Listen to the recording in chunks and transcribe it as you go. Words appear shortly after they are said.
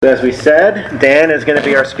As we said, Dan is going to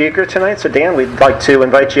be our speaker tonight. So Dan, we'd like to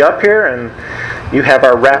invite you up here, and you have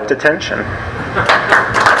our rapt attention.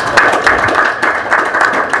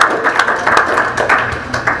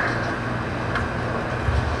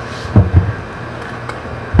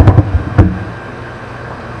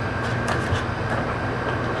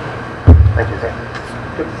 Thank you, Dan.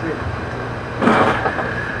 Good to see you.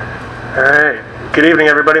 All right. Good evening,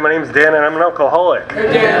 everybody. My name is Dan, and I'm an alcoholic.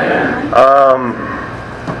 Hey, Dan.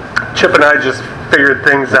 Chip and I just figured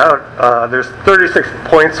things out. There's 36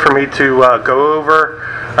 points for me to go over.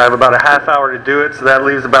 I have about a half hour to do it, so that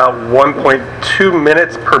leaves about 1.2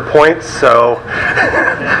 minutes per point, so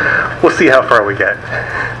we'll see how far we get.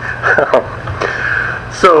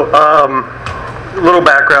 So, little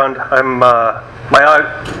background. I'm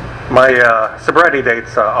my sobriety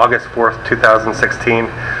date's August 4th, 2016.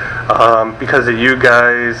 Because of you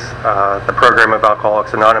guys, the program of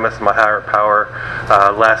Alcoholics Anonymous, and my higher power,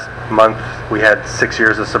 last month we had 6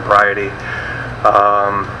 years of sobriety.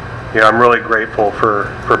 I'm really grateful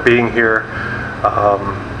for being here.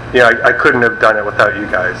 I couldn't have done it without you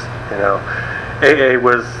guys. AA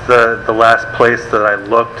was the last place that I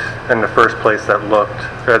looked, and the first place that worked.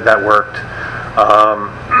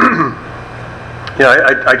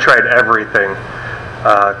 I tried everything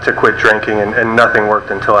to quit drinking, and nothing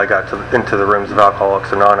worked until I got into the rooms of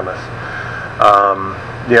Alcoholics Anonymous.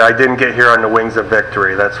 I didn't get here on the wings of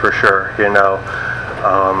victory, that's for sure.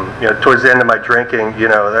 Towards the end of my drinking,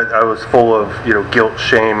 I was full of guilt,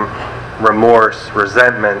 shame, remorse,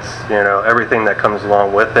 resentments, everything that comes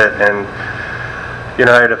along with it, and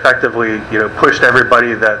I had effectively pushed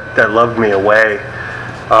everybody that loved me away.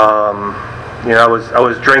 I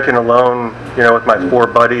was drinking alone, with my four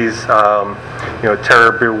buddies.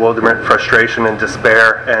 Terror, bewilderment, frustration, and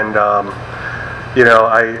despair, and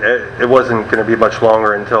it wasn't going to be much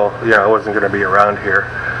longer until I wasn't going to be around here.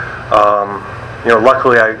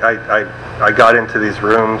 Luckily I got into these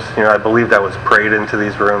rooms. I believe I was prayed into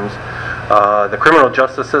these rooms. The criminal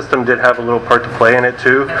justice system did have a little part to play in it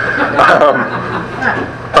too.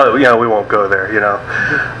 But we won't go there.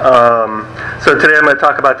 So today I'm going to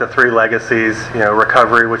talk about the three legacies.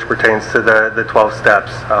 Recovery, which pertains to the 12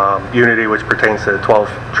 steps. Unity, which pertains to the 12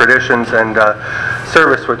 traditions, and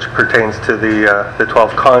service, which pertains to the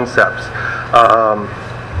 12 concepts.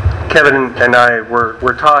 Kevin and I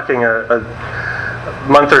were talking a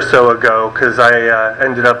month or so ago, because I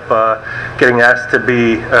ended up getting asked to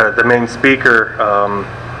be the main speaker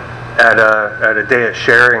at a day of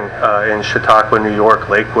sharing in Chautauqua, New York,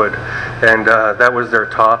 Lakewood, and that was their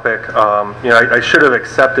topic. I should have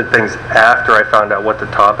accepted things after I found out what the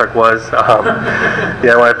topic was. When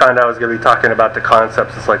I found out I was going to be talking about the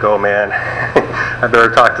concepts, it's like, oh man, I better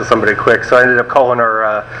talk to somebody quick. So I ended up calling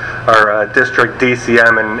our district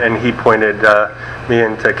DCM, and he pointed me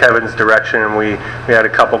into Kevin's direction, and we had a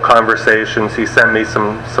couple conversations. He sent me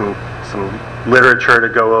some literature to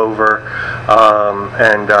go over,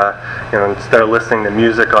 and instead of listening to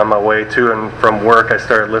music on my way to and from work, I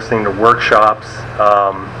started listening to workshops.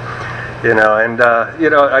 I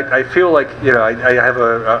feel like I have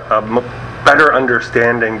a better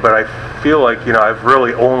understanding, but I feel like I've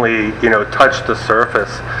really only touched the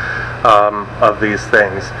surface of these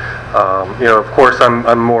things. Of course,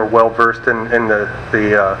 I'm more well versed in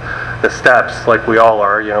the steps, like we all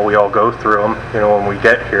are. We all go through them when we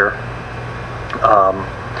get here.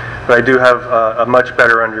 But I do have a much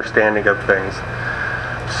better understanding of things.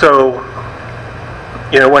 So,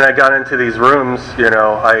 when I got into these rooms,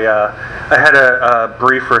 I had a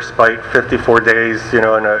brief respite, 54 days, in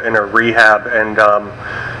a rehab, and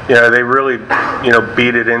they really,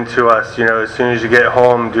 beat it into us. As soon as you get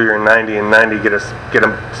home, do your 90 and 90, get a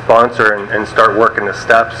sponsor and start working the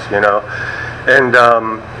steps. And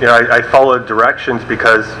I followed directions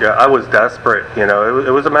because I was desperate.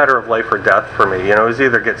 It was a matter of life or death for me. It was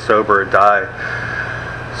either get sober or die.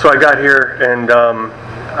 So I got here, and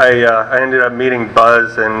I ended up meeting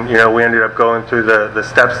Buzz, and we ended up going through the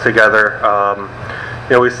steps together.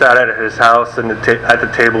 We sat at his house and at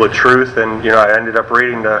the table of truth, and I ended up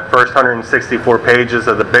reading the first 164 pages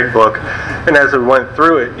of the big book. And as we went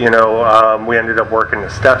through it, we ended up working the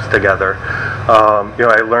steps together.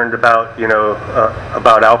 I learned about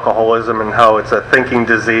alcoholism and how it's a thinking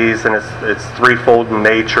disease, and it's threefold in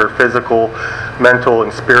nature: physical, mental,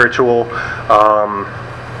 and spiritual.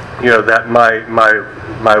 That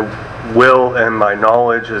my will and my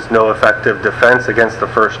knowledge is no effective defense against the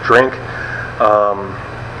first drink.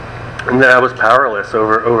 And then I was powerless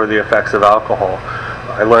over the effects of alcohol.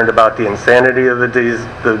 I learned about the insanity of the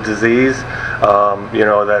disease,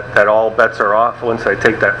 that all bets are off once I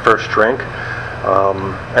take that first drink.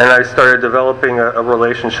 And I started developing a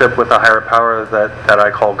relationship with a higher power that I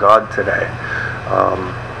call God today.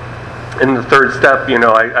 In the third step,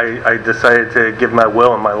 I decided to give my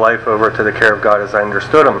will and my life over to the care of God as I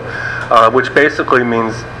understood Him, which basically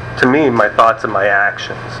means, to me, my thoughts and my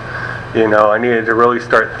actions. I needed to really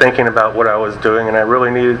start thinking about what I was doing, and I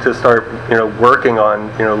really needed to start, working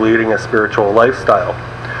on, leading a spiritual lifestyle.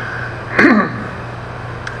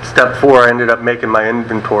 Step 4, I ended up making my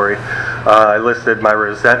inventory. I listed my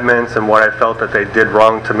resentments and what I felt that they did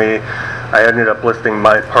wrong to me. I ended up listing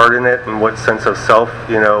my part in it and what sense of self,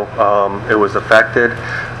 it was affected,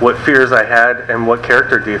 what fears I had, and what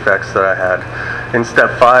character defects that I had. In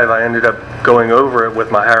step 5, I ended up going over it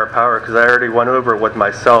with my higher power because I already went over it with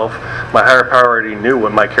myself. My higher power already knew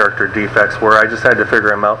what my character defects were. I just had to figure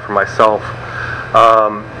them out for myself.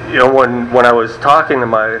 When I was talking to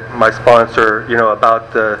my sponsor,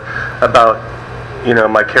 about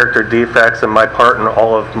my character defects and my part in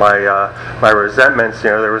all of my resentments,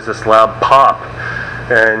 there was this loud pop,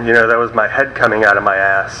 and that was my head coming out of my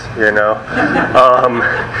ass. It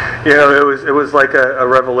was like a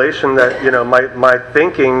revelation that my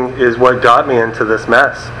thinking is what got me into this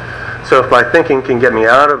mess. So if my thinking can get me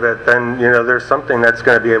out of it, then there's something that's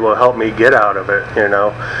going to be able to help me get out of it. And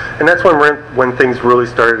that's when things really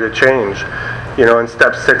started to change. In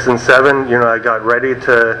step 6 and 7, I got ready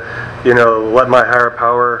to, let my higher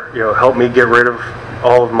power, help me get rid of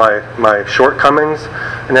all of my shortcomings.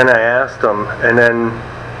 And then I asked them, and then,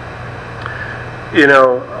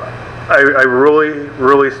 I really,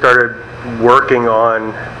 really started working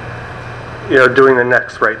on, doing the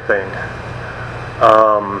next right thing.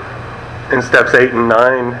 In steps 8 and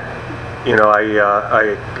 9,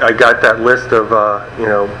 I got that list of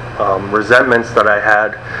resentments that I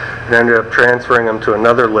had, and ended up transferring them to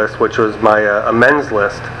another list, which was my amends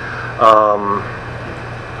list.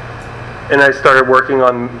 And I started working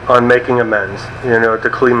on making amends, to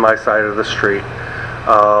clean my side of the street.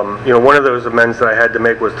 One of those amends that I had to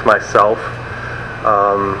make was to myself.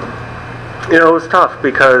 It was tough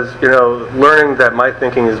because learning that my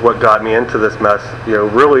thinking is what got me into this mess.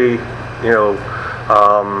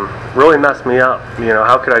 Really messed me up.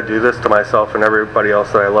 How could I do this to myself and everybody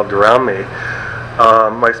else that I loved around me?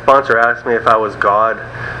 My sponsor asked me if I was God,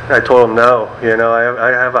 and I told him no.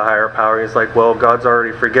 I have a higher power. He's like, well, God's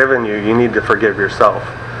already forgiven you. You need to forgive yourself.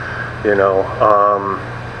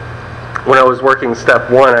 When I was working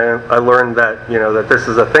step 1, I learned that that this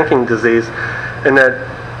is a thinking disease, and that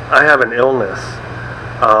I have an illness.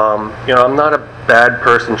 I'm not a bad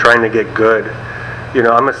person trying to get good.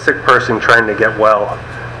 I'm a sick person trying to get well.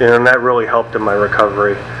 And that really helped in my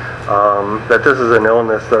recovery. That this is an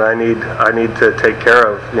illness that I need to take care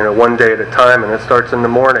of, one day at a time, and it starts in the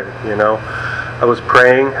morning. I was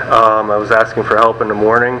praying, I was asking for help in the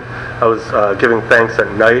morning, I was giving thanks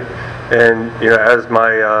at night, and as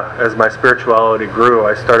my spirituality grew,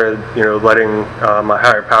 I started letting my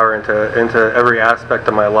higher power into every aspect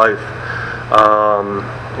of my life.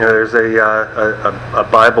 There's a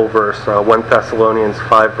Bible verse, 1 Thessalonians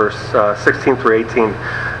 5, verse 16 through 18,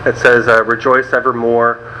 that says, rejoice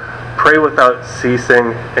evermore, pray without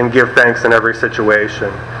ceasing, and give thanks in every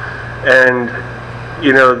situation. And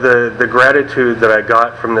the gratitude that I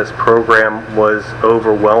got from this program was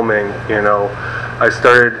overwhelming. I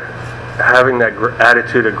started having that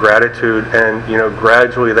attitude of gratitude, and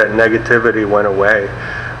gradually that negativity went away.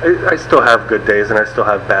 I still have good days and I still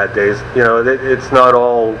have bad days. It's not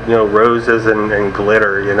all roses and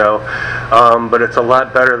glitter. But it's a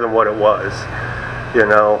lot better than what it was.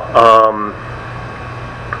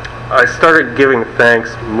 I started giving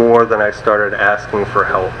thanks more than I started asking for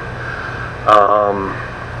help.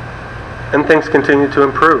 And things continue to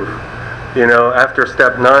improve. After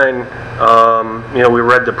step 9, we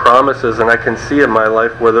read the promises, and I can see in my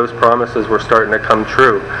life where those promises were starting to come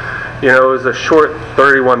true. It was a short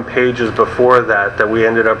 31 pages before that we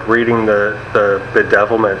ended up reading the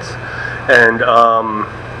bedevilments. And,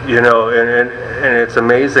 and it's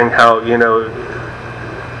amazing how,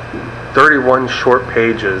 31 short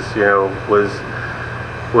pages, was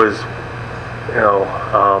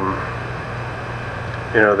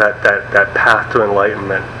that path to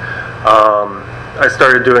enlightenment. I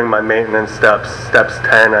started doing my maintenance steps. Steps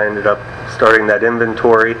 10, I ended up starting that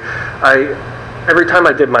inventory. Every time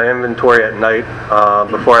I did my inventory at night,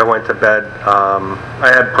 before I went to bed, I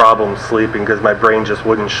had problems sleeping because my brain just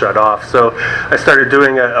wouldn't shut off. So I started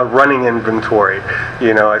doing a running inventory.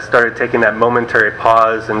 I started taking that momentary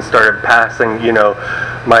pause and started passing,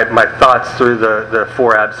 my thoughts through the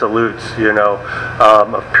 4 absolutes,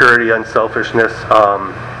 of purity, unselfishness,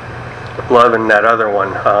 love and that other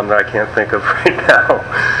one that I can't think of right now.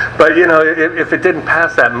 But if it didn't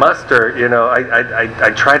pass that muster,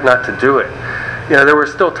 I tried not to do it. There were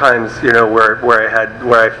still times where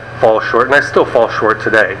I fall short, and I still fall short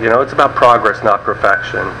today. It's about progress, not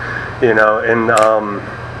perfection. And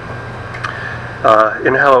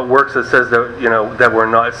in how it works, it says that that we're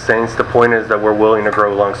not saints. The point is that we're willing to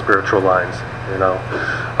grow along spiritual lines.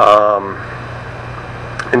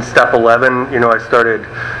 In step 11, I started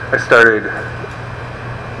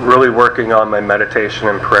really working on my meditation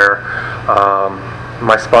and prayer.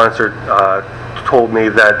 My sponsor told me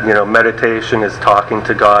that meditation is talking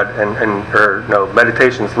to God,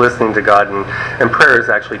 meditation is listening to God, and prayer is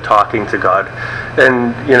actually talking to God.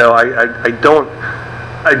 And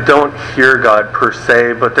I don't hear God per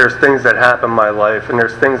se, but there's things that happen in my life, and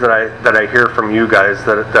there's things that I hear from you guys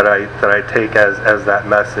that I take as that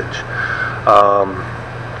message.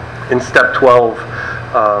 In step 12,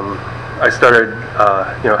 I started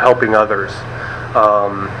helping others,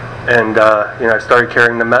 and I started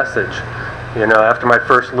carrying the message. After my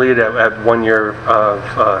first lead at 1 year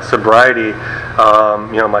of sobriety,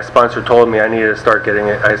 my sponsor told me I needed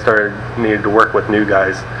to work with new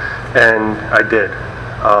guys, and I did.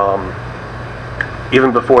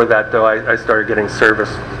 Even before that, though, I started getting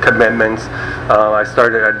service commitments. I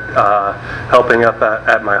started helping up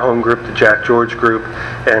at my home group, the Jack George group,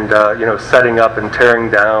 and setting up and tearing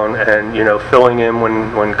down, and filling in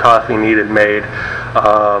when coffee needed made.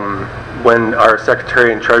 When our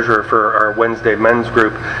secretary and treasurer for our Wednesday men's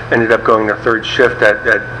group ended up going to third shift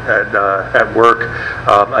at work,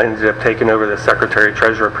 I ended up taking over the secretary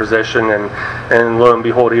treasurer position, and lo and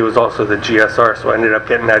behold, he was also the GSR, so I ended up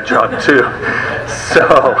getting that job too.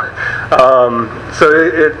 So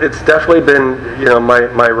it's definitely been,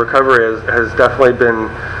 my recovery has definitely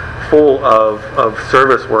been full of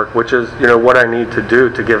service work, which is what I need to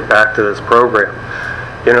do to give back to this program.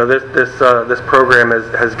 This program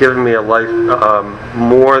has given me a life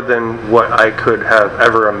more than what I could have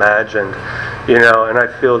ever imagined. And I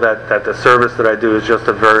feel that the service that I do is just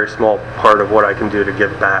a very small part of what I can do to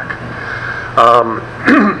give back.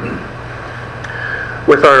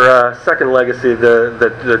 With our second legacy,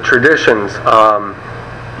 the traditions, I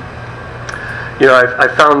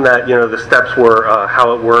found that the steps were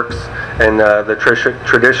how it works, and the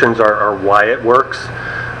traditions are why it works.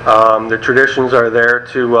 The traditions are there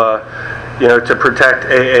to protect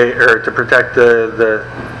AA, or to protect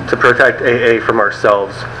to protect AA from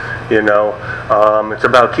ourselves. It's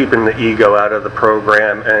about keeping the ego out of the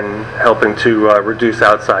program and helping to reduce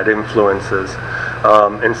outside influences.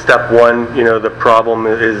 In step 1, the problem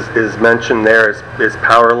is mentioned there is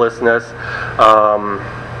powerlessness.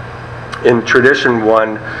 In tradition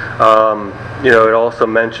 1, it also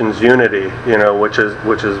mentions unity, which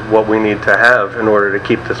is what we need to have in order to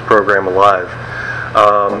keep this program alive.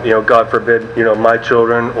 God forbid, my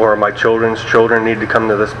children or my children's children need to come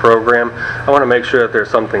to this program. I want to make sure that there's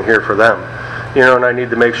something here for them, and I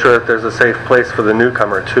need to make sure that there's a safe place for the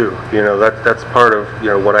newcomer too. That's part of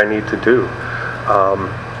what I need to do.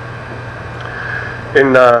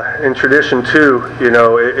 In tradition 2,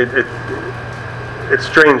 it's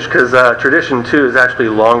strange because tradition 2 is actually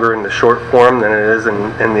longer in the short form than it is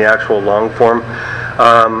in the actual long form.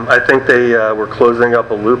 I think they were closing up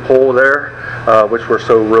a loophole there, which we're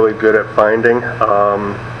so really good at finding.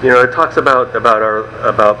 It talks about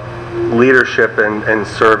leadership and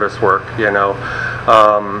service work.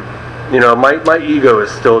 My ego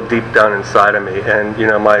is still deep down inside of me, and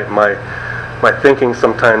my thinking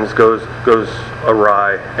sometimes goes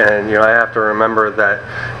awry, and I have to remember that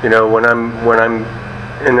when I'm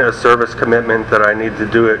in a service commitment that I need to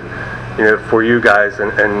do it for you guys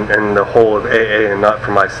and the whole of AA and not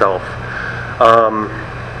for myself.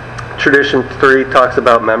 Tradition 3 talks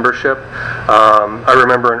about membership. I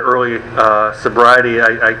remember in early sobriety,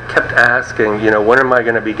 I kept asking, when am I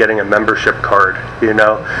going to be getting a membership card?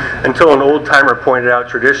 Until an old timer pointed out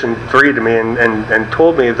Tradition 3 to me and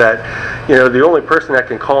told me that, the only person that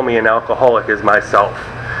can call me an alcoholic is myself,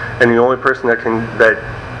 and the only person that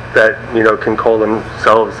can call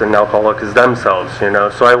themselves an alcoholic is themselves.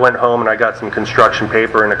 So I went home and I got some construction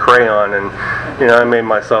paper and a crayon, and I made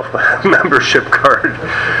myself a membership card.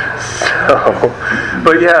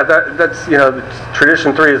 But yeah, that's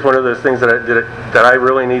Tradition 3 is one of those things that I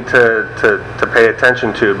really need to pay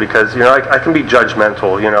attention to, because I can be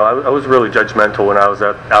judgmental. I was really judgmental when I was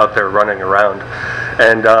out there running around,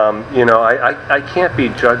 and I can't be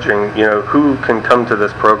judging who can come to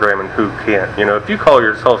this program and who can't. If you call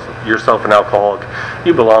yourself an alcoholic,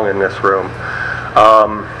 you belong in this room.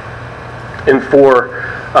 In 4,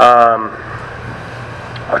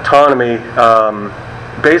 autonomy,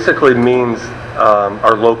 basically means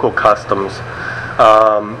our local customs.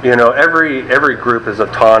 Every group is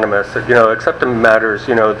autonomous, except in matters,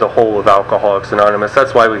 the whole of Alcoholics Anonymous.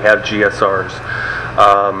 That's why we have GSRs.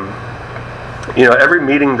 Every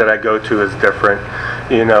meeting that I go to is different.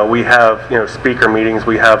 We have, speaker meetings,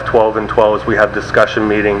 we have 12 and 12s, we have discussion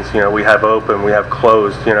meetings, we have open, we have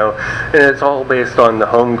closed, and it's all based on the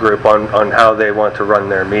home group on how they want to run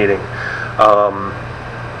their meeting.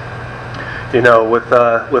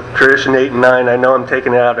 With Tradition 8 and 9, I know I'm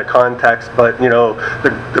taking it out of context, but,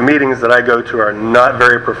 the meetings that I go to are not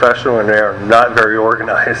very professional and they are not very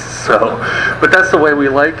organized, so, but that's the way we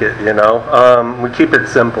like it, we keep it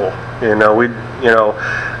simple,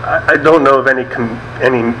 I don't know of any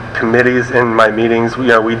committees in my meetings. We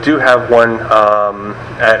do have one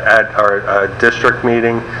at our district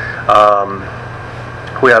meeting.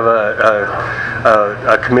 We have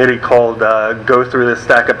a committee called Go Through This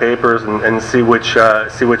Stack of Papers and see which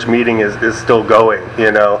meeting is still going.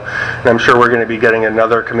 And I'm sure we're going to be getting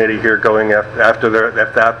another committee here going after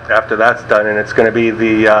that's done, and it's going to be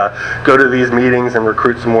the go to these meetings and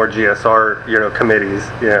recruit some more GSR committees.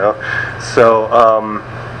 So.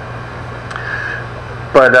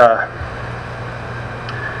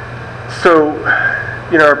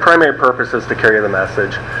 Our primary purpose is to carry the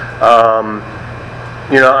message. I'm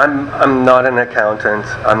not an accountant.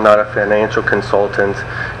 I'm not a financial consultant.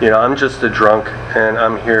 I'm just a drunk, and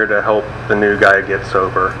I'm here to help the new guy get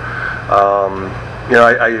sober.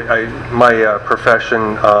 My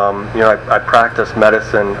profession, I practice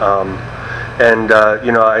medicine, and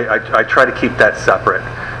I try to keep that separate.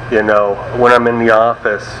 When I'm in the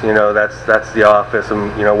office, that's the office,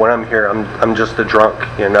 and when I'm here, I'm just a drunk.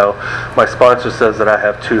 My sponsor says that I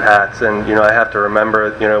have two hats, and I have to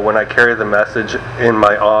remember, when I carry the message in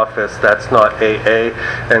my office, that's not AA,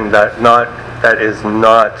 and that is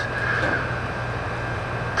not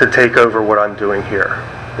to take over what I'm doing here.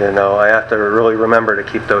 I have to really remember to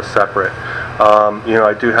keep those separate.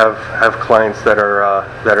 I do have clients that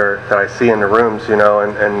I see in the rooms, and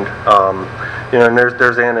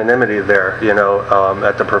there's anonymity there,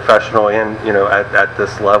 at the professional and at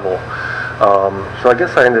this level. So I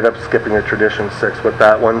guess I ended up skipping a Tradition 6 with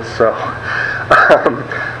that one. So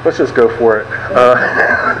let's just go for it.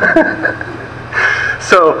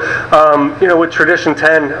 So, with Tradition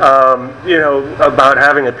 10, about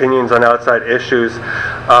having opinions on outside issues,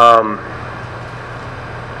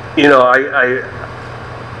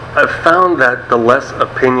 I've found that the less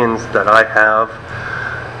opinions that I have,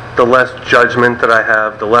 the less judgment that I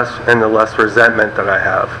have, the less resentment that I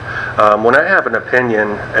have. When I have an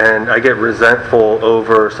opinion and I get resentful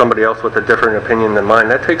over somebody else with a different opinion than mine,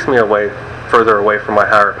 that takes me further away from my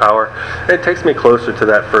higher power. It takes me closer to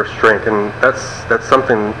that first drink, and that's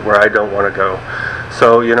something where I don't want to go.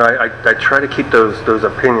 So I try to keep those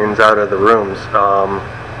opinions out of the rooms,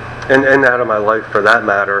 and out of my life for that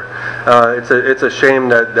matter. It's a shame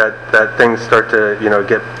that things start to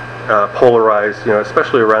get polarized,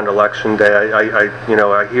 especially around election day.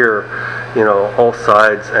 I hear all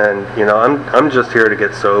sides, and I'm just here to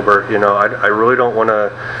get sober. I really don't want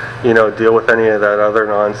to deal with any of that other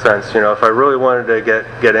nonsense. If I really wanted to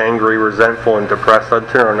get angry, resentful, and depressed, I'd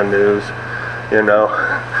turn on the news.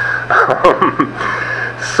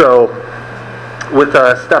 So with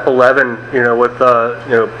step 11, with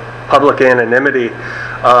public anonymity,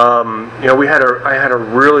 I had a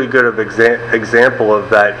really good example of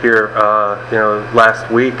that here, last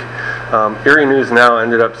week. Erie News Now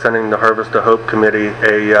ended up sending the Harvest of Hope Committee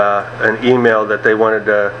an email that they wanted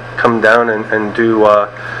to come down and do a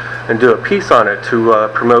piece on it to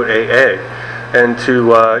promote AA. And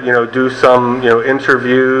to do some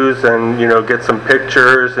interviews and get some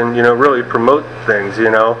pictures and really promote things.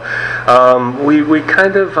 We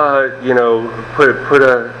kind of put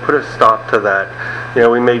a stop to that.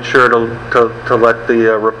 We made sure to let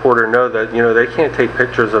the reporter know that they can't take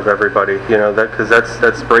pictures of everybody. Because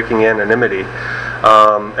that's breaking anonymity,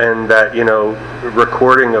 and that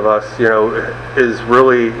recording of us is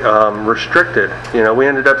really restricted. We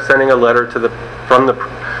ended up sending a letter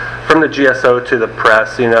from the GSO to the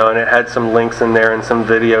press, and it had some links in there and some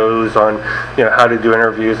videos on, how to do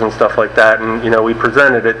interviews and stuff like that. And, we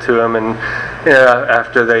presented it to them, and,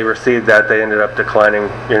 after they received that, they ended up declining,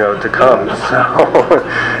 to come.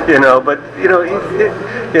 So, but,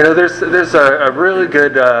 there's a really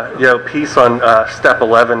good, piece on step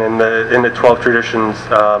 11 in the 12 Traditions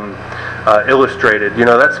Illustrated.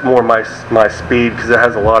 That's more my speed because it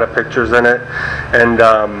has a lot of pictures in it. And,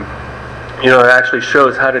 it actually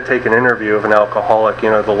shows how to take an interview of an alcoholic,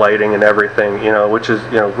 the lighting and everything, which is,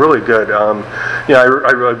 really good.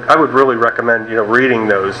 I would really recommend, reading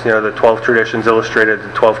those, the 12 Traditions Illustrated,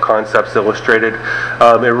 the 12 Concepts Illustrated.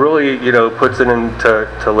 It really, puts it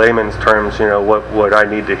into layman's terms, what I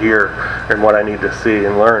need to hear and what I need to see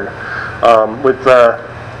and learn. With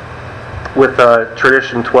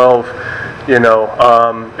Tradition 12,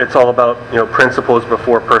 it's all about, principles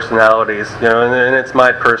before personalities, and it's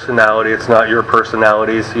my personality, it's not your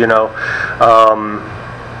personalities,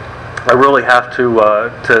 I really have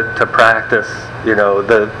to practice,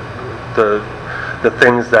 the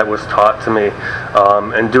things that was taught to me,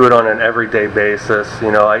 and do it on an everyday basis.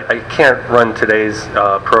 I can't run today's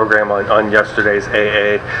program on yesterday's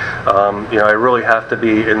AA. I really have to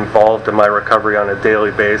be involved in my recovery on a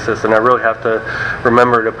daily basis, and I really have to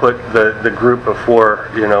remember to put the group before,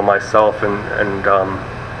 myself, and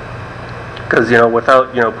because,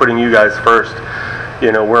 without, putting you guys first,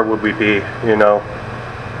 where would we be,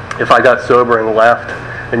 If I got sober and left,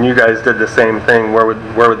 and you guys did the same thing, where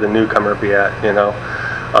would the newcomer be at,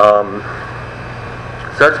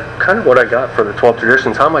 So that's kind of what I got for the 12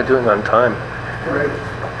 traditions. How am I doing on time?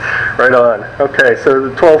 Right on. Okay, so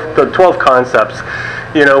the 12 concepts.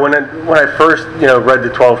 When I first, read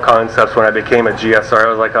the 12 concepts when I became a GSR, I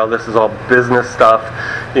was like, oh, this is all business stuff.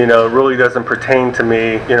 It really doesn't pertain to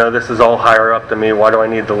me. This is all higher up to me. Why do I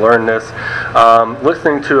need to learn this?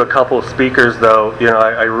 Listening to a couple of speakers, though,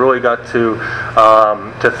 I really got to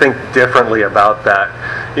think differently about that.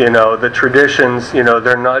 The traditions,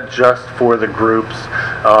 they're not just for the groups.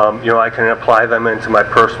 I can apply them into my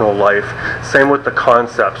personal life. Same with the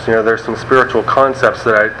concepts. There's some spiritual concepts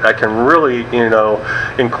that I can really,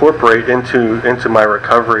 incorporate into my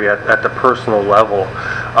recovery at the personal level.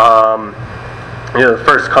 The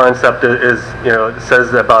first concept is, it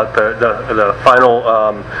says about the final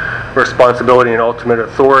responsibility and ultimate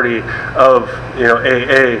authority of,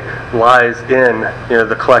 AA lies in,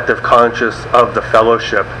 the collective conscious of the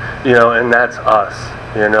fellowship, and that's us.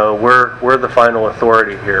 We're the final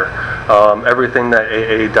authority here. Everything that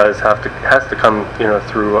AA does has to come,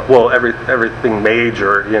 through. Well, everything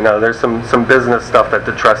major. There's some business stuff that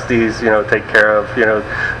the trustees, take care of.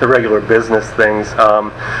 The regular business things.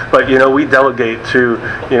 But we delegate to,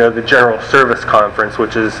 the General Service Conference,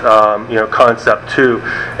 which is, Concept 2,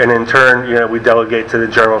 and in turn, we delegate to the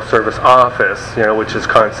General Service Office, which is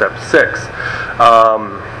Concept 6.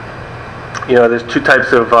 There's two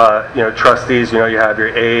types of, trustees. You have your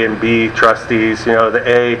A and B trustees. The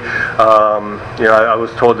A, I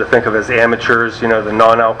was told to think of as amateurs, the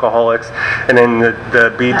non-alcoholics. And then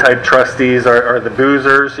the B type trustees are the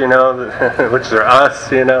boozers, which are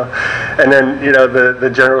us, And then,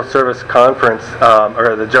 the General Service Conference,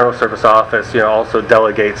 or the General Service Office, also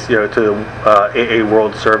delegates, to the AA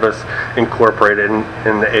World Service Incorporated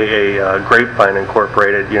and the AA Grapevine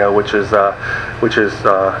Incorporated, which is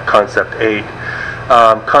Concept 8.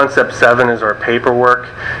 Concept 7 is our paperwork.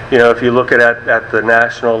 If you look at the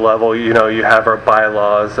national level, you have our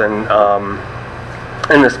bylaws and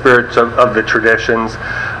the spirits of the traditions.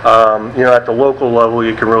 At the local level,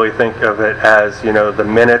 you can really think of it as, the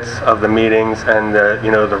minutes of the meetings and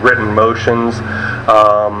the written motions,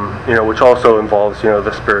 which also involves,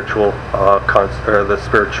 the spiritual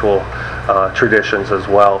traditions as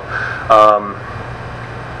well.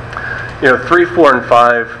 3, 4, and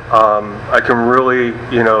 5, I can really,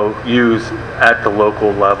 use at the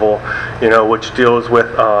local level, which deals with,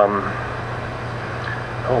 oh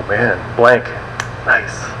man, blank,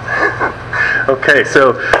 nice. Okay,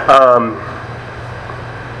 so,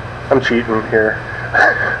 I'm cheating here.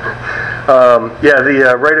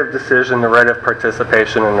 The right of decision, the right of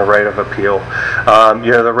participation, and the right of appeal.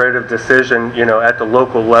 The right of decision, at the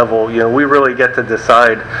local level, we really get to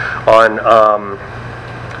decide on,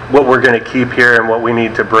 what we're going to keep here and what we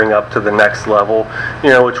need to bring up to the next level,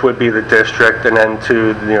 which would be the district, and then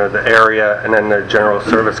to the area, and then the General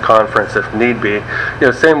Service Conference if need be.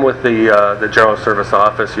 Same with the General Service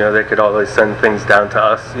Office. They could always send things down to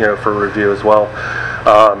us, for review as well.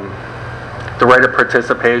 The right of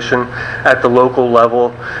participation at the local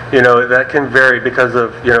level, that can vary because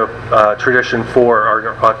of Tradition 4,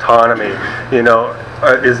 our autonomy.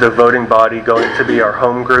 Is the voting body going to be our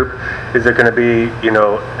home group? Is it going to be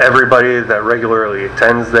everybody that regularly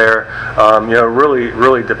attends there?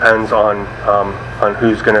 Really depends on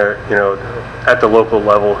who's going to at the local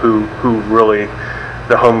level who really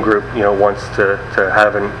the home group wants to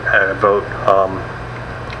have a vote.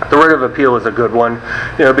 The right of appeal is a good one,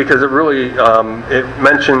 because it really it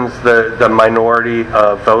mentions the minority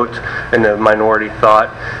vote and the minority thought.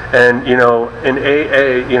 And in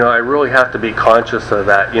AA, I really have to be conscious of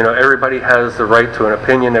that. Everybody has the right to an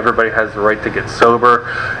opinion. Everybody has the right to get sober.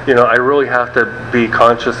 I really have to be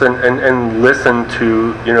conscious and listen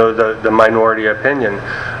to the minority opinion,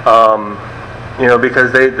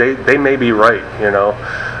 because they may be right.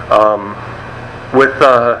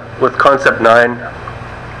 With concept 9.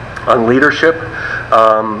 On leadership,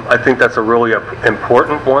 I think that's a really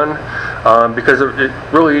important one, because it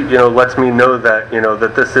really lets me know that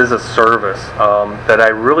that this is a service, that I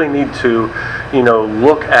really need to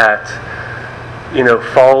look at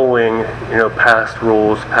following past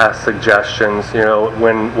rules, past suggestions,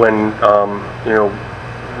 when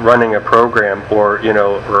running a program or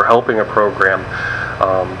helping a program.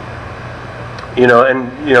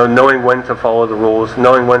 And knowing when to follow the rules,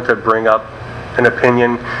 knowing when to bring up an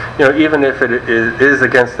opinion, even if it is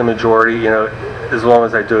against the majority, as long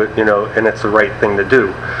as I do it, and it's the right thing to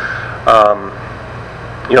do.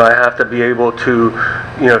 I have to be able to,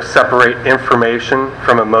 separate information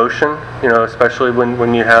from emotion, especially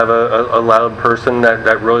when you have a loud person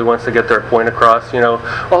that really wants to get their point across.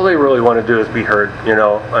 All they really want to do is be heard,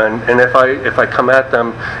 and if I come at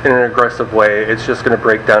them in an aggressive way, it's just going to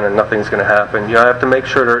break down and nothing's going to happen. I have to make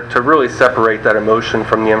sure to really separate that emotion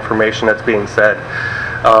from the information that's being said.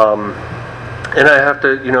 And I have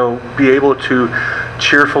to, be able to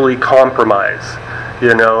cheerfully compromise.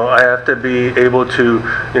 I have to be able to,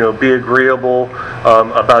 be agreeable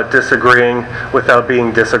about disagreeing without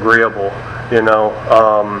being disagreeable.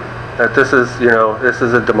 That this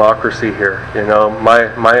is a democracy here.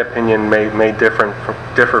 My opinion may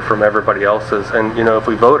differ from everybody else's, and if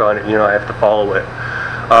we vote on it, I have to follow it.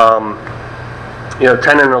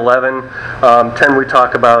 10 and 11. 10, we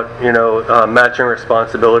talk about matching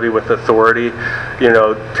responsibility with authority.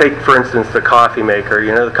 Take for instance the coffee maker.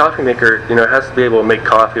 The coffee maker has to be able to make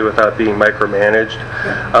coffee without being micromanaged.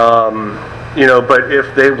 But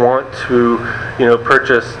if they want to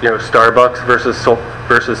purchase Starbucks versus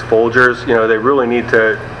Folgers, they really need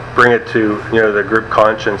to bring it to the group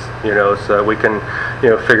conscience, so that we can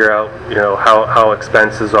figure out how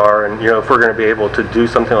expenses are, and if we're going to be able to do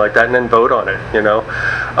something like that and then vote on it.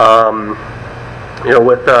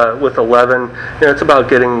 With 11, it's about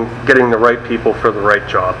getting the right people for the right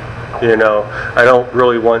job. I don't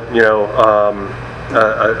really want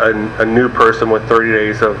a new person with 30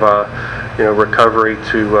 days of recovery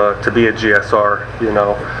to be a GSR.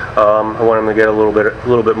 I want them to get a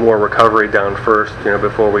little bit more recovery down first,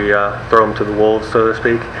 before we throw them to the wolves, so to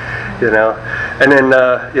speak. And then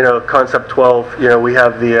concept 12, we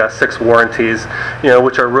have the 6 warranties,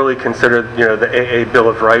 which are really considered the AA Bill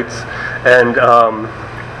of Rights, and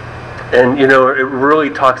it really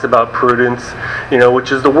talks about prudence,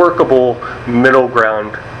 which is the workable middle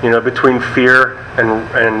ground, between fear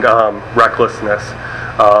and recklessness.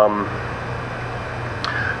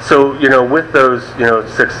 So with those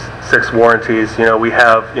 6 warranties, we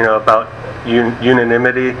have about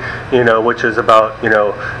unanimity, which is about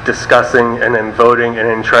discussing and then voting and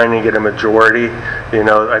then trying to get a majority.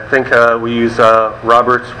 I think we use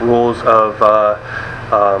Robert's rules of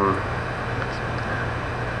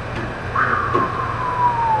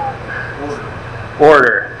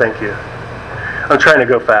order. Thank you. I'm trying to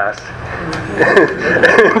go fast.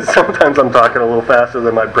 Sometimes I'm talking a little faster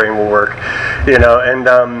than my brain will work, and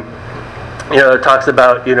it talks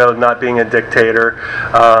about not being a dictator,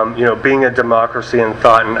 being a democracy in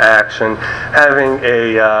thought and action, having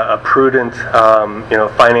a prudent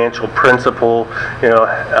financial principle,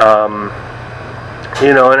 and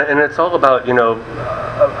it's all about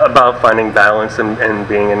about finding balance and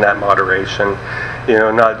being in that moderation,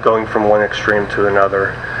 not going from one extreme to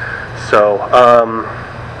another. So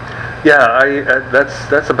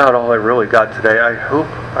that's about all I really got today. I hope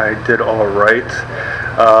I did all right.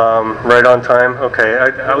 Right on time. Okay,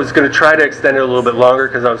 I was going to try to extend it a little bit longer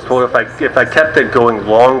because I was told if I kept it going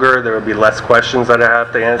longer, there would be less questions that I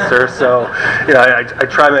have to answer. So, I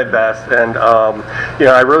try my best, and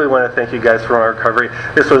I really want to thank you guys for my recovery.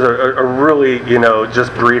 This was a really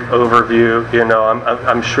just brief overview.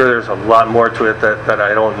 I'm sure there's a lot more to it that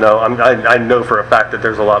I don't know. I know for a fact that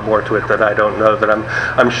there's a lot more to it that I don't know. That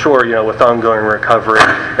I'm sure with ongoing recovery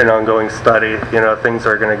and ongoing study, things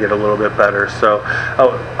are going to get a little bit better. So.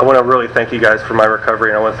 I want to really thank you guys for my recovery,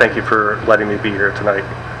 and I want to thank you for letting me be here tonight.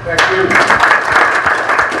 Thank you.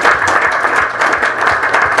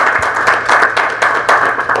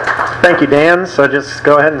 Thank you, Dan. So just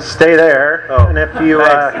go ahead and stay there. Oh, and if you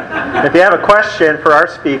have a question for our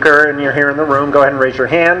speaker and you're here in the room, go ahead and raise your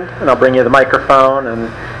hand, and I'll bring you the microphone.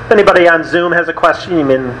 And If anybody on Zoom has a question,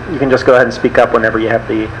 you can just go ahead and speak up whenever you have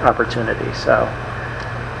the opportunity. So,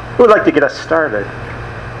 who would like to get us started?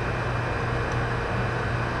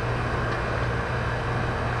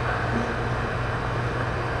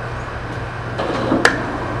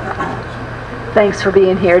 Thanks for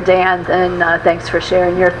being here, Dan, and thanks for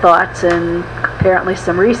sharing your thoughts and apparently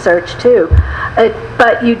some research too.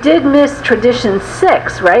 But you did miss tradition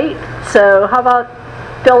 6, right? So how about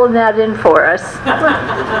filling that in for us?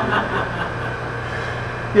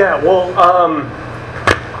 Yeah, well,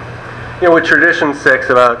 with tradition 6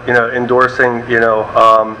 about, endorsing,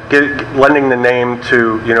 lending the name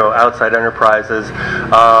to, outside enterprises,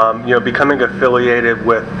 becoming affiliated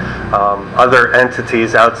with other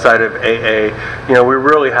entities outside of AA, we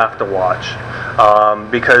really have to watch.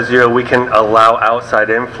 Because, we can allow outside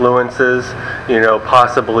influences,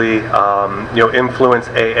 possibly, influence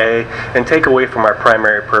AA and take away from our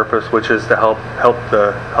primary purpose, which is to help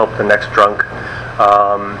the next drunk.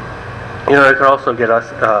 It could also get us,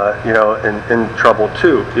 in trouble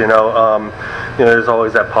too. There's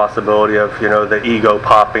always that possibility of, the ego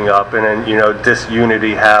popping up and then,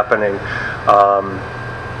 disunity happening.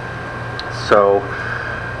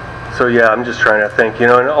 So yeah, I'm just trying to think,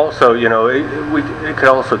 and also, it could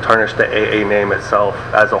also tarnish the AA name itself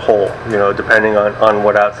as a whole, depending on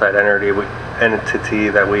what outside entity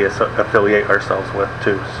that we affiliate ourselves with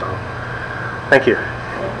too. So, thank you.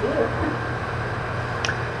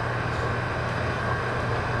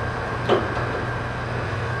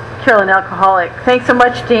 Carolyn, alcoholic. Thanks so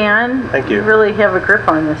much, Dan. Thank you. You really have a grip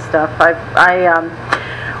on this stuff. I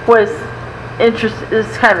was interested. This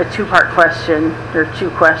is kind of a two-part question. There are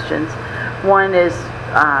two questions. One is,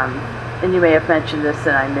 and you may have mentioned this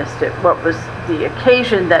and I missed it. What was the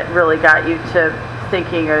occasion that really got you to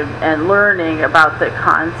thinking and learning about the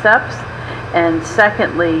concepts? And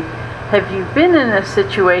secondly, have you been in a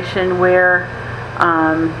situation where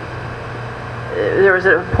there was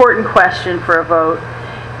an important question for a vote,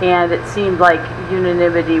 and it seemed like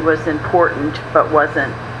unanimity was important but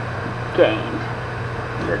wasn't gained?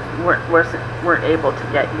 That weren't able to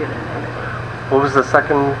get unanimity. What was the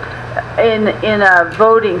second? In a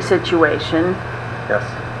voting situation, Yes.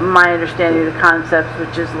 my understanding of the concept,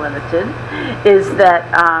 which is limited, is that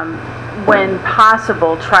when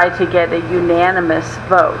possible, try to get a unanimous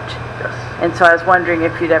vote. Yes. And so I was wondering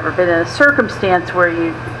if you'd ever been in a circumstance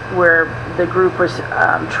where the group was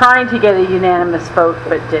trying to get a unanimous vote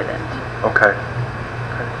but didn't. Okay.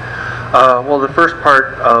 Well, the first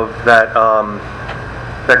part of that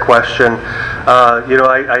question,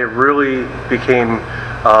 I really became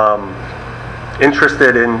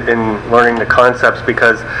interested in learning the concepts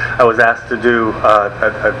because I was asked to do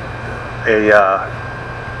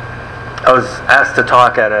I was asked to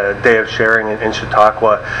talk at a day of sharing in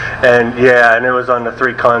Chautauqua, and it was on the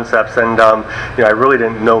 3 concepts, and I really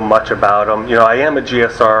didn't know much about them. I am a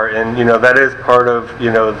GSR, and that is part of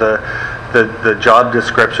the job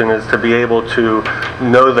description, is to be able to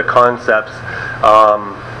know the concepts,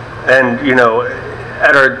 and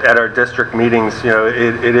at our district meetings,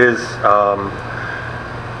 it is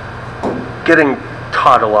getting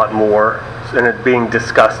taught a lot more, and it being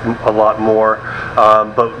discussed a lot more.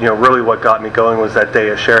 But really, what got me going was that day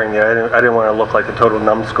of sharing. I didn't want to look like a total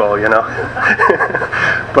numbskull,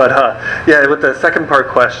 But with the second part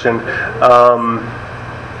question,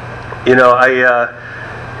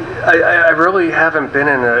 I really haven't been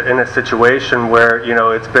in a situation where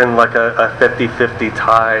it's been like a 50-50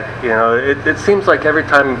 tie. It seems like every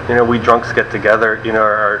time we drunks get together,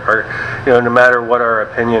 no matter what our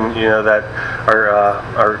opinion, that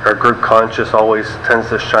our group conscious always tends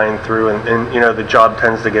to shine through, and the job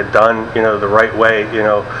tends to get done the right way.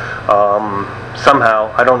 Somehow,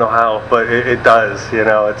 I don't know how, but it does.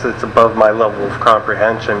 It's above my level of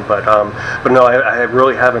comprehension. But no, I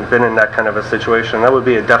really haven't been in that kind of a situation. That would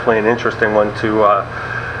be definitely an interesting one to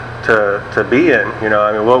be in.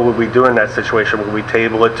 What would we do in that situation? Would we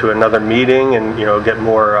table it to another meeting and get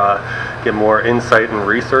more insight and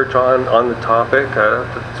research on the topic?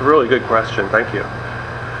 It's a really good question. Thank you.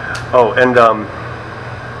 Oh, and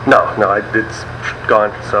no, it's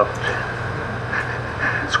gone. So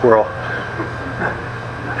squirrel.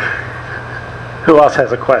 Who else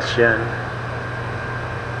has a question?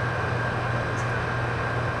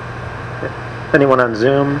 Anyone on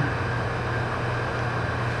Zoom?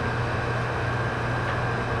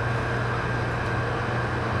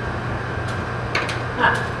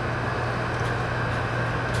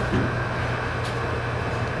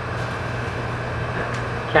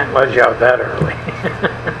 Can't let you out that early.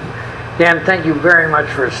 Dan, thank you very much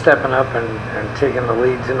for stepping up and taking the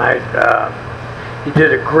lead tonight. You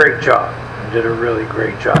did a great job. did a really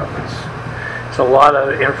great job. It's a lot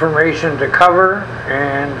of information to cover,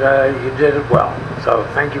 and you did it well. So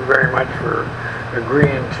thank you very much for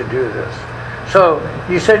agreeing to do this. So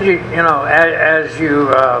you said as you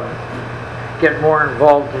get more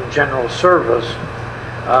involved in general service,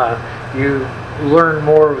 you learn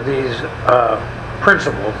more of these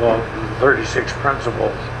principles, the 36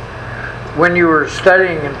 principles. When you were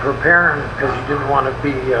studying and preparing, because you didn't want to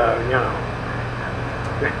be,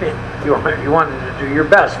 you wanted to do your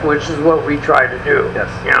best, which is what we try to do. Yes.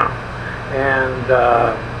 And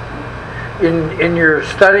in your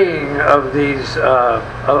studying of these,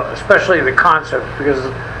 especially the concepts, because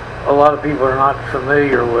a lot of people are not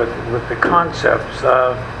familiar with the concepts,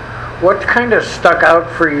 what kind of stuck out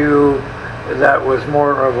for you that was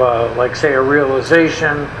more of a, like say, a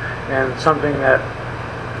realization and something that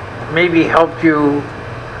maybe helped you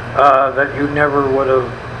that you never would have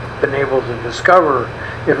been able to discover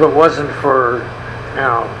if it wasn't for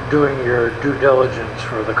doing your due diligence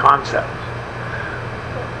for the concepts?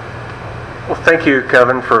 Well, thank you,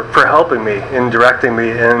 Kevin, for helping me and directing me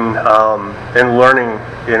in learning,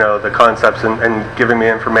 the concepts and giving me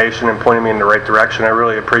information and pointing me in the right direction. I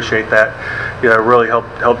really appreciate that. It really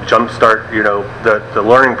helped jumpstart, the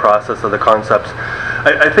learning process of the concepts.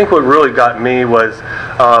 I think what really got me was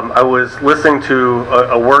I was listening to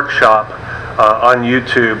a workshop on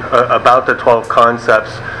YouTube about the 12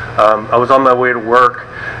 concepts. I was on my way to work,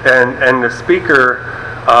 and the speaker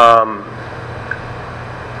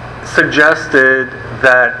suggested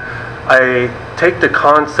that I take the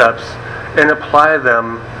concepts and apply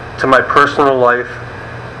them to my personal life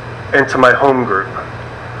and to my home group.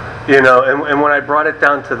 And when I brought it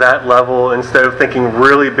down to that level, instead of thinking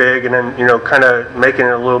really big and then, kind of making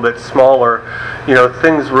it a little bit smaller,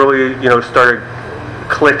 things really, started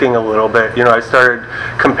clicking a little bit. I started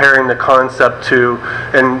comparing the concept to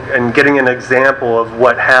and getting an example of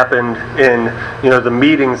what happened in the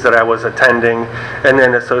meetings that I was attending, and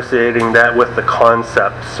then associating that with the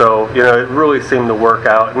concept. So it really seemed to work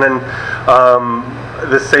out. And then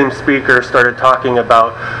the same speaker started talking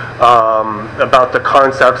about the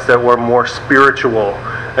concepts that were more spiritual,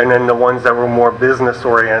 and then the ones that were more business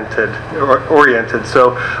oriented.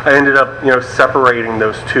 So I ended up separating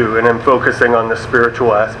those two, and then focusing on the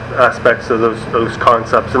spiritual aspects of those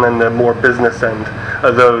concepts, and then the more business end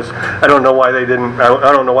of those. I don't know why they didn't.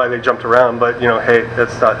 I don't know why they jumped around, but hey,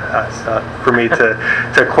 that's not for me to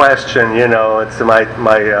question. It's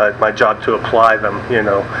my job to apply them.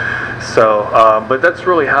 So, but that's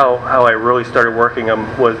really how I really started working them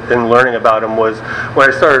and learning about them was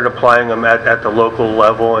when I started applying them at the local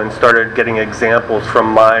level and started getting examples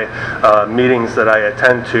from my meetings that I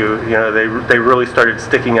attend to. They really started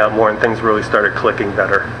sticking out more, and things really started clicking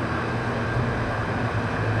better.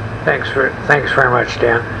 Thanks very much,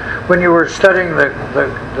 Dan. When you were studying the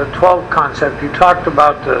 12 concept, you talked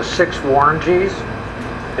about the 6 warranties.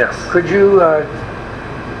 Yes. Could you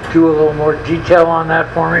do a little more detail on that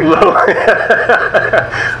for me?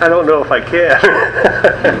 I don't know if I can.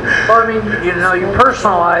 Well, I mean, you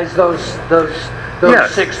personalize those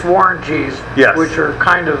Yes. 6 warranties, Yes. which are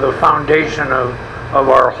kind of the foundation of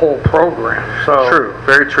our whole program. So True,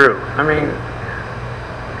 very true. I mean,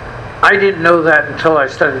 I didn't know that until I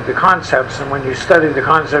studied the concepts, and when you study the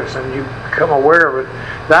concepts and you become aware of it,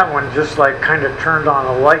 that one just like kind of turned on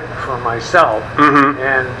a light for myself,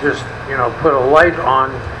 and just put a light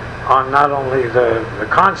on not only the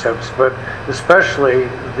concepts, but especially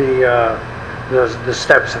the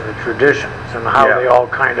steps and the traditions and how they all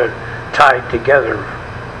kind of tied together.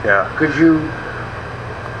 Yeah. Could you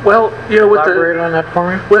Well, elaborate on that for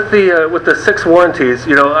me? With the 6 warranties,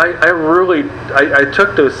 I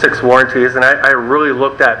took those 6 warranties and I really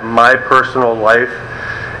looked at my personal life,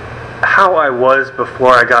 how I was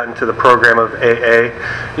before I got into the program of AA.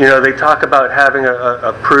 They talk about having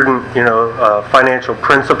a prudent, financial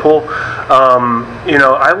principle.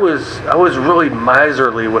 I was really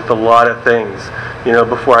miserly with a lot of things,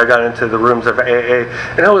 before I got into the rooms of AA,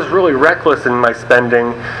 and I was really reckless in my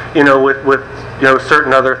spending, with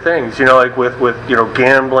certain other things, like with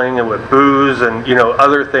gambling and with booze and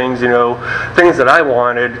other things, things that I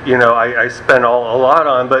wanted, I spent a lot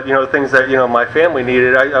on, but things that my family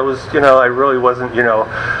needed, I was I really wasn't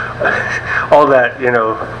all that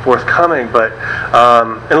forthcoming, but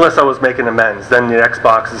unless I was making amends, then the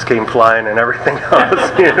Xboxes came flying and everything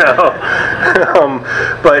else,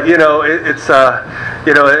 but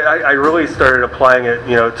I really started applying it,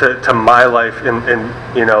 to my life in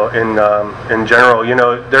general.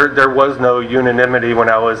 There was no unanimity when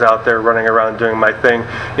I was out there running around doing my thing.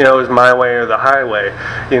 It was my way or the highway.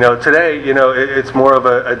 Today, it's more of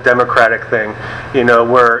a democratic thing.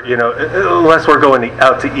 Where unless we're going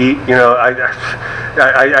out to eat,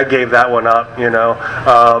 I gave that one up.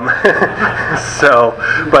 So,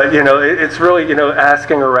 but it's really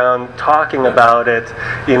asking around, talking about it,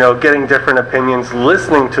 getting different opinions,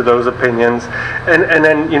 listening to those opinions, and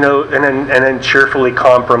then cheerfully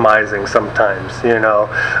compromising sometimes.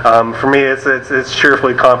 For me, it's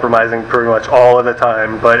cheerfully compromising pretty much all of the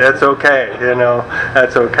time, but it's okay.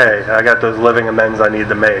 That's okay. I got those living amends I need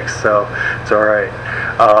to make, so it's all right.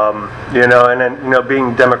 And then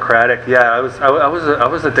being democratic. Yeah, I was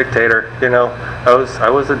a dictator. I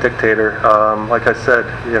was a dictator. Like I said,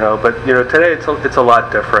 but today it's a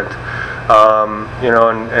lot different.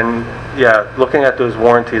 And yeah, looking at those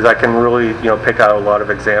warranties, I can really pick out a lot of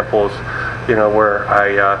examples, where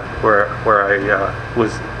I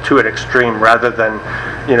was to an extreme rather than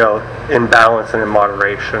in balance and in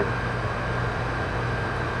moderation.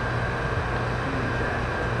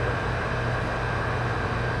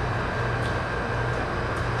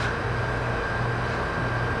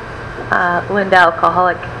 Linda,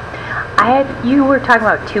 alcoholic. You were talking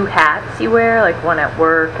about 2 hats you wear, like one at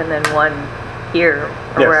work and then one here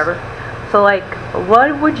or Yes. wherever. So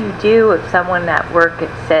what would you do if someone at work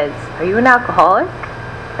says, "Are you an alcoholic?"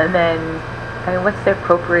 And then, what's the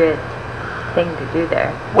appropriate thing to do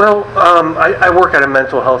there? Well, I work at a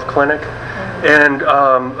mental health clinic, and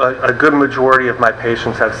a good majority of my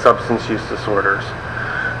patients have substance use disorders.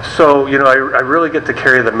 So, I really get to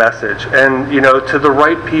carry the message. And, to the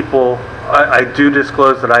right people, I do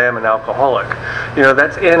disclose that I am an alcoholic.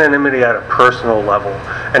 That's anonymity at a personal level.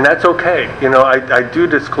 And that's okay. I do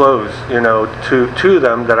disclose, to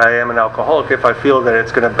them that I am an alcoholic if I feel that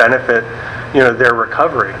it's going to benefit, their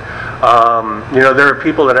recovery. There are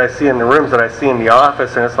people that I see in the rooms that I see in the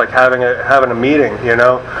office, and it's like having a meeting,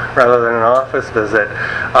 rather than an office visit.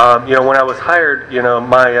 When I was hired,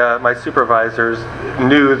 my supervisors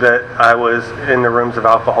knew that I was in the rooms of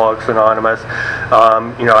Alcoholics Anonymous.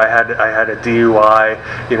 I had a DUI.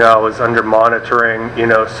 I was under monitoring.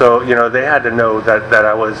 So they had to know that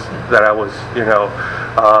I was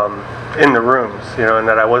in the rooms, and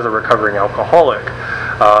that I was a recovering alcoholic.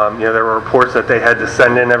 There were reports that they had to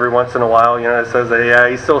send in every once in a while. It says that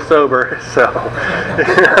he's still sober. So,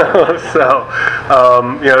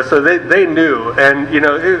 so they knew, and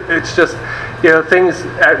it's just things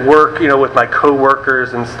at work, with my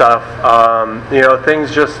coworkers and stuff.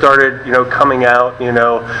 Things just started coming out,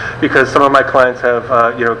 because some of my clients have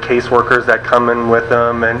caseworkers that come in with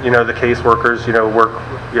them, and the caseworkers work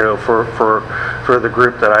for the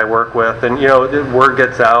group that I work with, and the word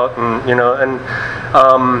gets out,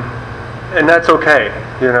 and that's okay.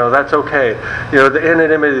 That's okay. The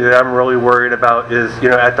anonymity that I'm really worried about is,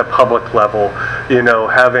 at the public level,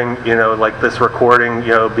 having, like this recording,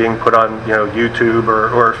 being put on, YouTube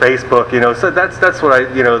or Facebook, so that's what I,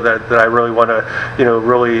 that I really want to,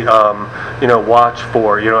 really, watch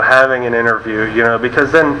for, having an interview,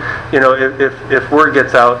 because then, if word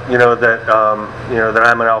gets out, that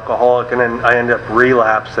I'm an alcoholic, and then I end up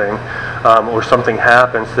relapsing, or something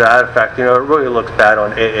happens to that effect, it really looks bad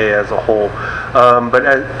on AA as a whole. But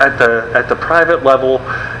at the private level,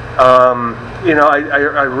 I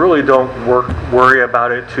really don't worry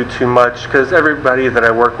about it too much, because everybody that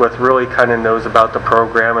I work with really kind of knows about the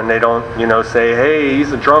program, and they don't say, hey,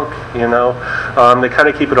 he's a drunk. They kind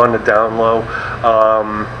of keep it on the down low.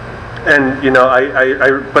 And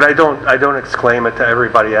but I don't exclaim it to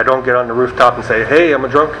everybody. I don't get on the rooftop and say, hey, I'm a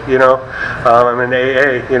drunk, I'm an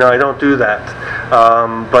AA, I don't do that.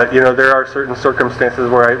 But there are certain circumstances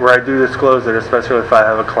where I do disclose it, especially if I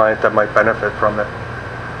have a client that might benefit from it.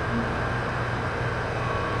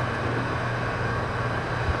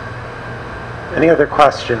 Any other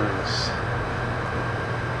questions?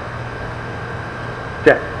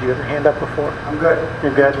 Jeff, did you have your hand up before? I'm good.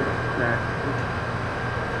 You're good? All right.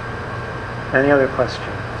 Any other questions?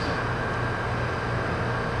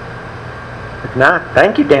 If not,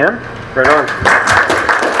 thank you, Dan. Right on.